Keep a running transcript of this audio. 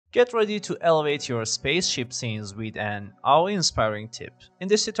Get ready to elevate your spaceship scenes with an awe-inspiring tip. In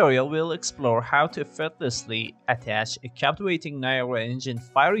this tutorial, we'll explore how to effortlessly attach a captivating Niagara engine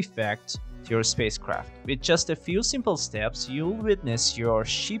fire effect to your spacecraft. With just a few simple steps, you'll witness your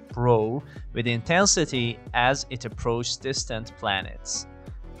ship roar with intensity as it approaches distant planets.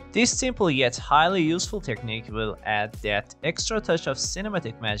 This simple yet highly useful technique will add that extra touch of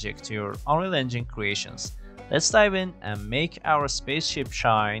cinematic magic to your Unreal Engine creations. Let's dive in and make our spaceship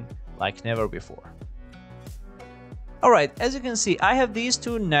shine like never before. Alright, as you can see, I have these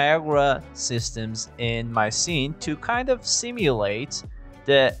two Niagara systems in my scene to kind of simulate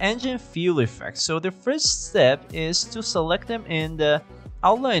the engine fuel effect. So the first step is to select them in the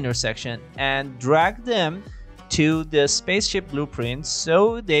outliner section and drag them to the spaceship blueprint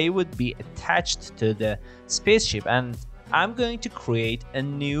so they would be attached to the spaceship. And I'm going to create a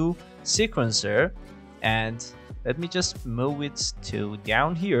new sequencer, and let me just move it to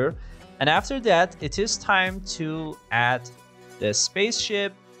down here. And after that, it is time to add the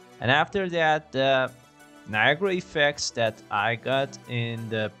spaceship, and after that the Niagara effects that I got in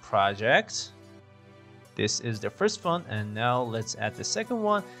the project. This is the first one, and now let's add the second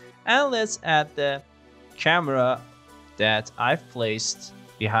one, and let's add the camera that I've placed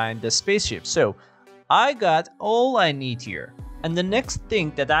behind the spaceship. So I got all I need here. And the next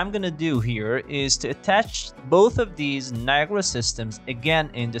thing that I'm gonna do here is to attach both of these Niagara systems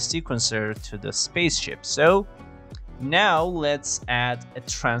again in the sequencer to the spaceship. So now let's add a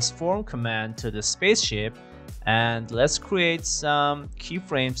transform command to the spaceship, and let's create some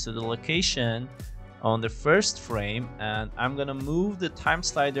keyframes to the location on the first frame, and I'm gonna move the time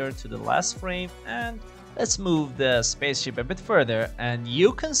slider to the last frame, and let's move the spaceship a bit further, and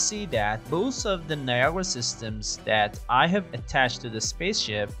you can see that both of the Niagara systems that I have attached to the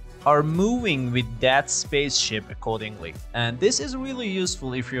spaceship are moving with that spaceship accordingly. And this is really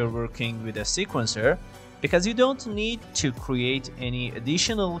useful if you're working with a sequencer, because you don't need to create any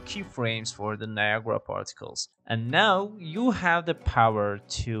additional keyframes for the Niagara particles. And now you have the power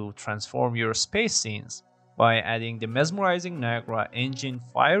to transform your space scenes. By adding the mesmerizing Niagara engine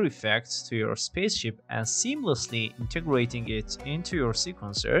fire effects to your spaceship and seamlessly integrating it into your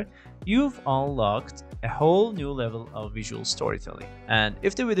sequencer, you've unlocked a whole new level of visual storytelling. And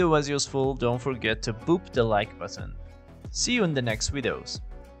if the video was useful, don't forget to boop the like button. See you in the next videos.